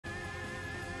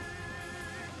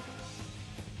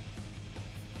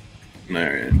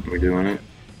Alright, we doing it?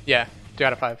 Yeah, 2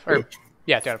 out of 5. Or,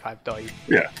 yeah, 2 out of 5. Duh.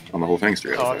 Yeah, on the whole thing's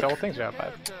 3 out of 5. Oh, the whole thing's 2 out of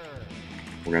 5.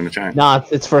 We're gonna try. Nah,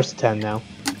 it's first to 10 now.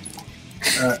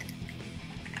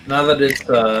 Now that it's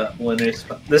winners,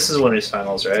 this is winners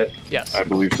finals, right? Yes. I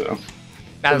believe so.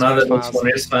 So now that it's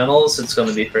winners finals, it's going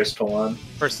to be first to 1.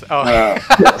 First. Oh.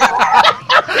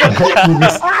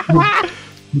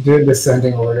 You do it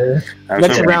descending order.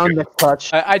 Next round, next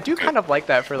touch. I do kind of like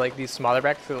that for like these smaller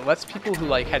brackets. It lets people who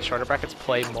like had shorter brackets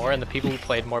play more, and the people who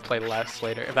played more play less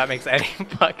later. If that makes any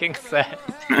fucking sense.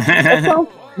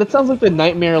 That sounds like the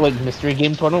nightmare like mystery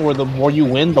game tournament where the more you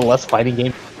win, the less fighting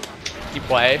game you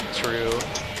play. True.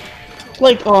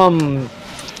 Like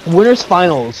winners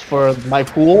finals for my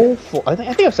pool. I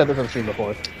think I've said this on stream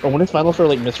before. But winners finals for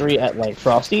like mystery at like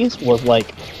Frosties was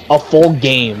like a full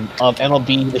game of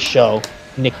MLB The Show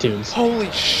Nicktoons. Holy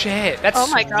shit!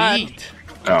 That's my sweet.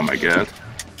 God. Oh my god.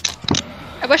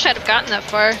 I wish I'd have gotten that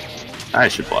far. I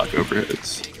should block over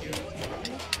hits.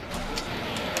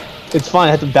 It's fine.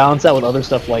 I have to balance that with other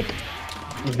stuff like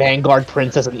Vanguard,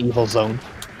 Princess, and Evil Zone.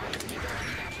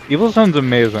 Evil Zone's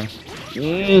amazing. Hit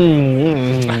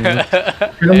him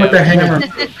with the hammer.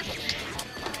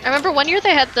 I remember one year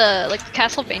they had the like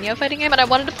Castlevania fighting game, and I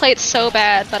wanted to play it so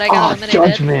bad, but I got eliminated.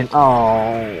 Judgment.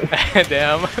 Oh.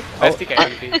 Damn.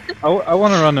 I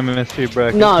want to run a mystery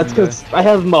bracket. No, it's because I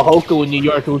have Mahoko in New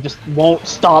York who just won't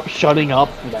stop shutting up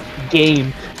for that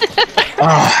game. Fuck,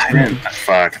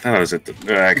 I thought I was at the...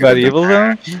 Got Evil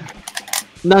Zone?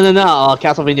 No,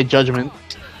 Castlevania Judgment.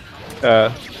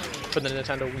 For the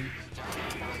Nintendo Wii.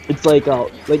 It's like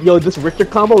yo, this Richter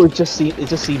combo is just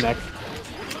C-Mech.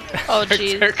 Oh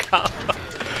jeez.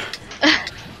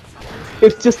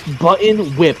 It's just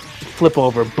button, whip, flip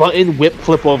over, button, whip,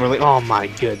 flip over. Like, oh my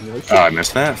goodness. Oh, I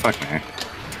missed that? Fuck me.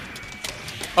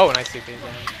 Oh, nice CP.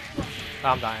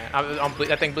 I'm dying.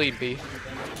 That thing bleed B.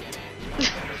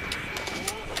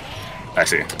 I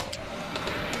see.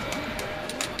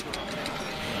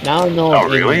 Now I know Oh,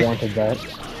 if really? wanted that.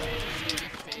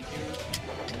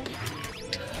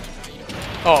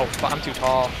 Oh, I'm too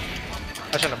tall.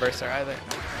 I shouldn't have burst there either.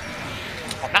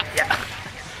 Oh, not yet.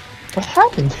 What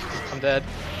happened? I'm dead.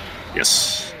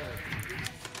 Yes.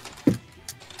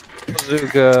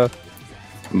 Bazooka.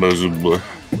 Bazooka.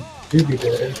 You'd be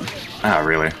good. Ah,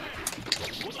 really?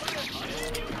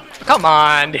 Come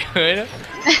on, dude.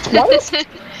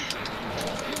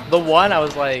 The one, I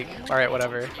was like, alright,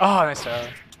 whatever. Oh, nice throw.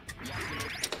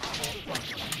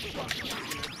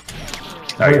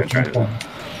 Oh, you're trying to...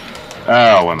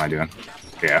 Oh, what am I doing?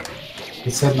 Yeah.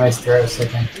 You said nice throw a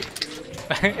second.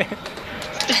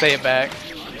 Say it back.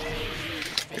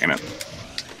 Damn it.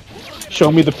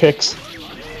 Show me the pics.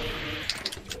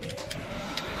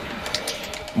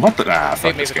 What the... Ah,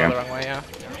 fuck Maybe this go game. the wrong way, yeah.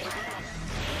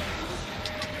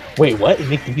 Wait, what?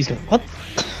 What?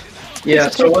 Yeah,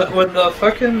 so when the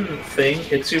fucking thing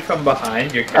hits you from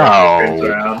behind, your character turns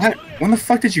around. What? When the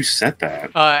fuck did you set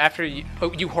that? After you...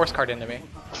 Oh, you horse card into me.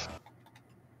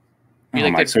 Oh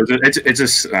my, so it's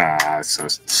just... Ah, it's so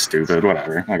stupid.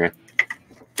 Whatever. Okay.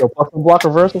 Yo, fucking block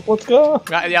reversal, let's go!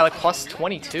 Yeah, like plus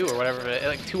 22 or whatever,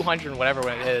 like 200 whatever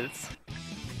when it is.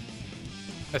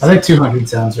 I think 200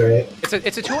 sounds right.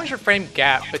 It's a 200 frame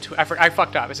gap between... I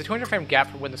fucked up. It's a 200 frame gap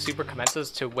from when the super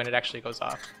commences to when it actually goes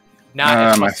off.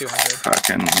 Not my plus 200.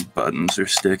 fucking buttons are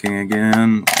sticking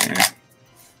again. Yeah.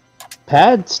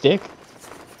 Pad, stick.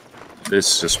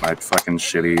 This is just my fucking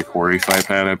shitty Horify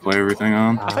pad I play everything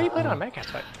on. I thought you played on Mecha.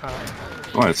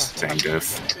 Well, it's the same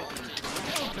diff.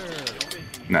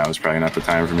 No, it's probably not the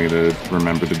time for me to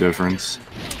remember the difference.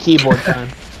 Keyboard time.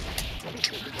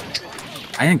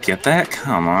 I didn't get that?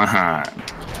 Come on.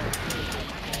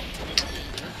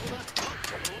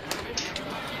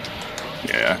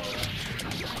 Yeah.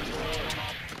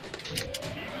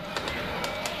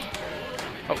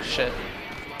 Oh shit.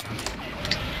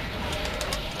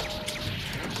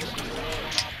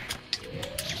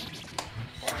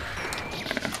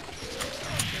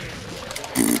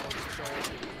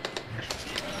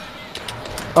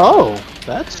 Oh,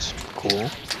 that's cool.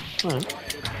 Right.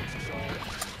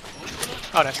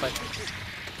 Oh, next slide.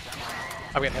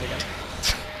 I'm getting hit again.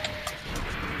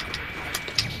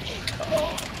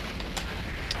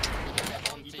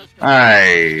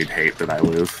 I'd hate that I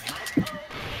lose.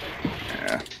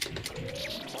 Yeah.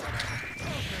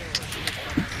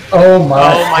 Oh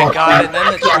my God, and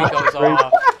then the tree goes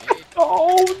off.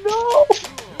 Oh no!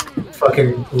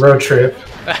 Fucking road trip.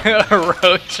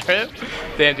 Road trip?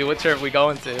 Damn, dude, what trip are we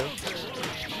going to?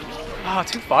 Oh,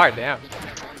 too far, damn.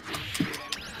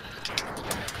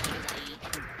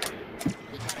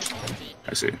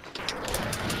 I see.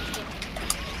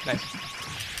 Nice.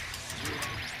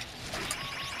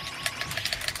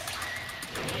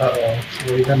 Uh-oh.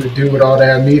 What are you gonna do with all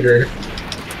that meter?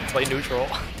 Play neutral.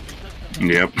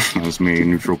 Yep, that was me,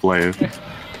 neutral play.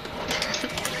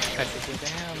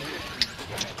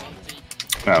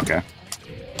 Okay.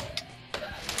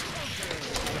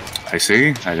 I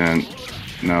see. I didn't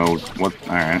know what.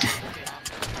 Alright.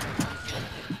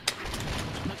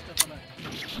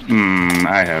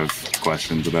 I have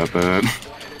questions about that.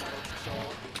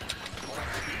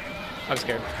 I'm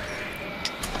scared.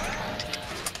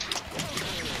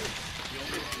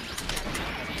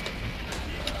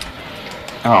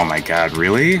 Oh my god,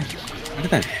 really? How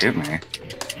did that hit me?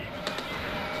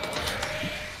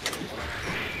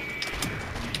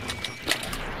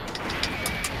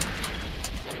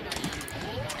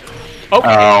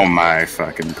 Oh my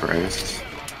fucking Christ.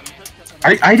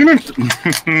 I didn't...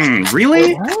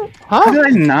 Really? Huh? How did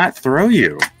I not throw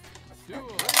you?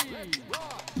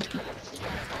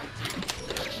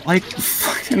 Like,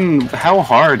 fucking... How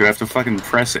hard do I have to fucking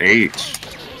press H?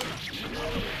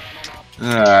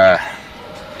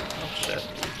 Shit.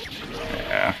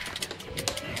 Yeah.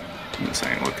 This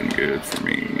ain't looking good for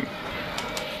me.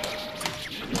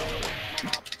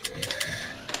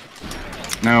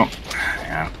 No.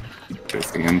 Yeah.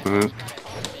 50 input.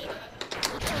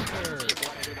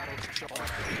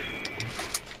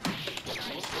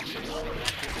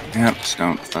 Yep, just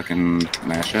don't fucking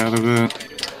mash out of it.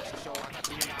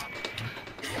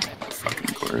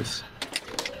 Fucking course.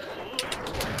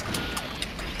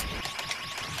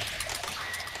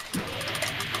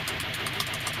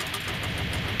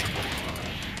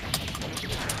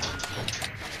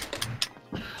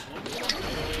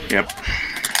 Yep.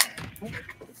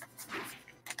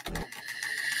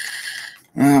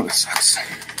 Oh, this sucks.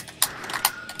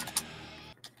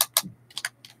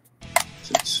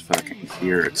 It's fucking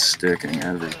here, it's sticking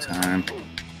every time.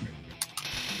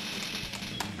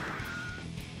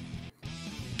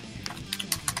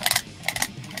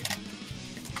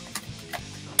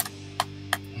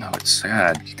 No, it's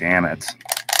sad. Damn it.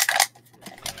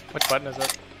 Which button is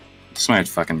it? It's my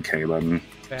fucking K button.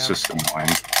 Damn. It's just annoying.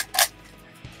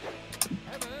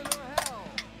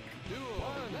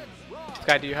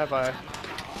 Guy, do you have a...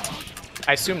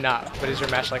 I assume not, but is your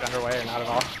match like underway or not at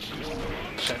all?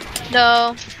 Shit.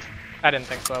 No. I didn't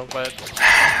think so, but...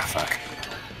 Fuck.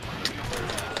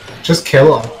 Just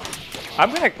kill him.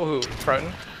 I'm gonna... Ooh,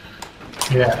 Proton.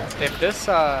 Yeah. If this, if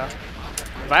I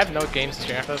have no games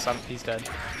to after this, he's dead.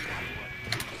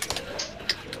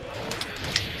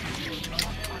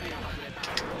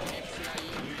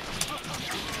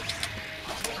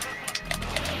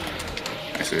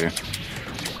 I see.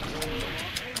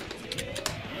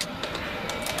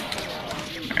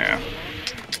 Yeah.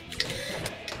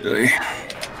 Really?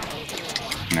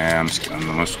 Nah, I'm just getting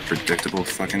the most predictable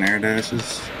fucking air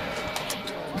dashes.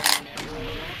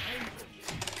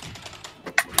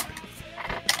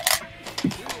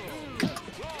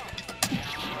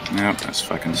 Yep, that's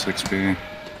fucking 6B.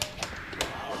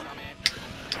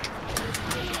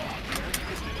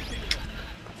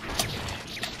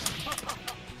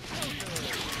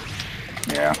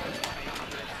 Yeah.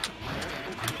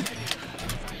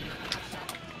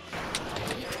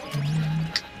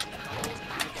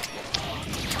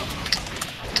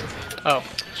 Oh,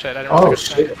 shit, I didn't Oh, really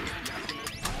shit.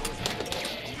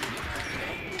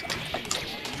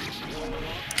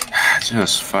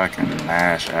 Just fucking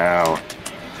mash out.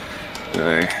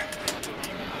 Really?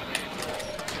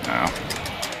 No.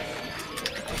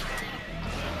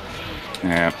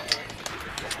 Yep.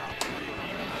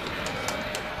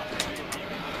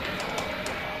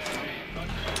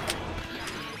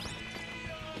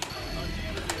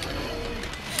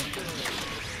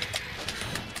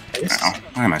 Ow.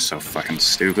 Why am I so fucking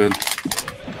stupid?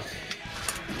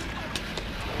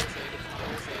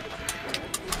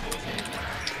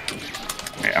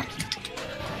 Yeah.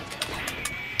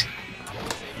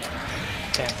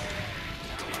 Damn.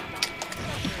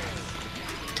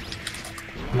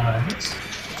 Nice.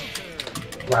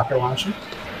 Rocket launcher.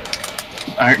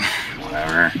 Alright,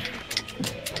 whatever.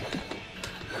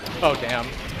 Oh, damn.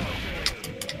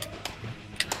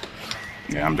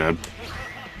 Yeah, I'm dead.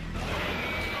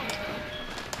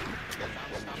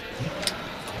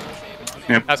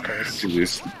 Yep. That's cursed.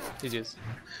 GG's. GG's.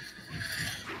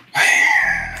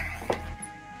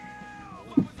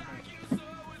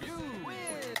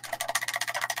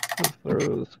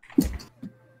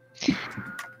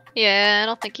 Yeah, I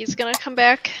don't think he's gonna come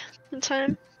back in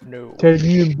time. No. Can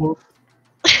you both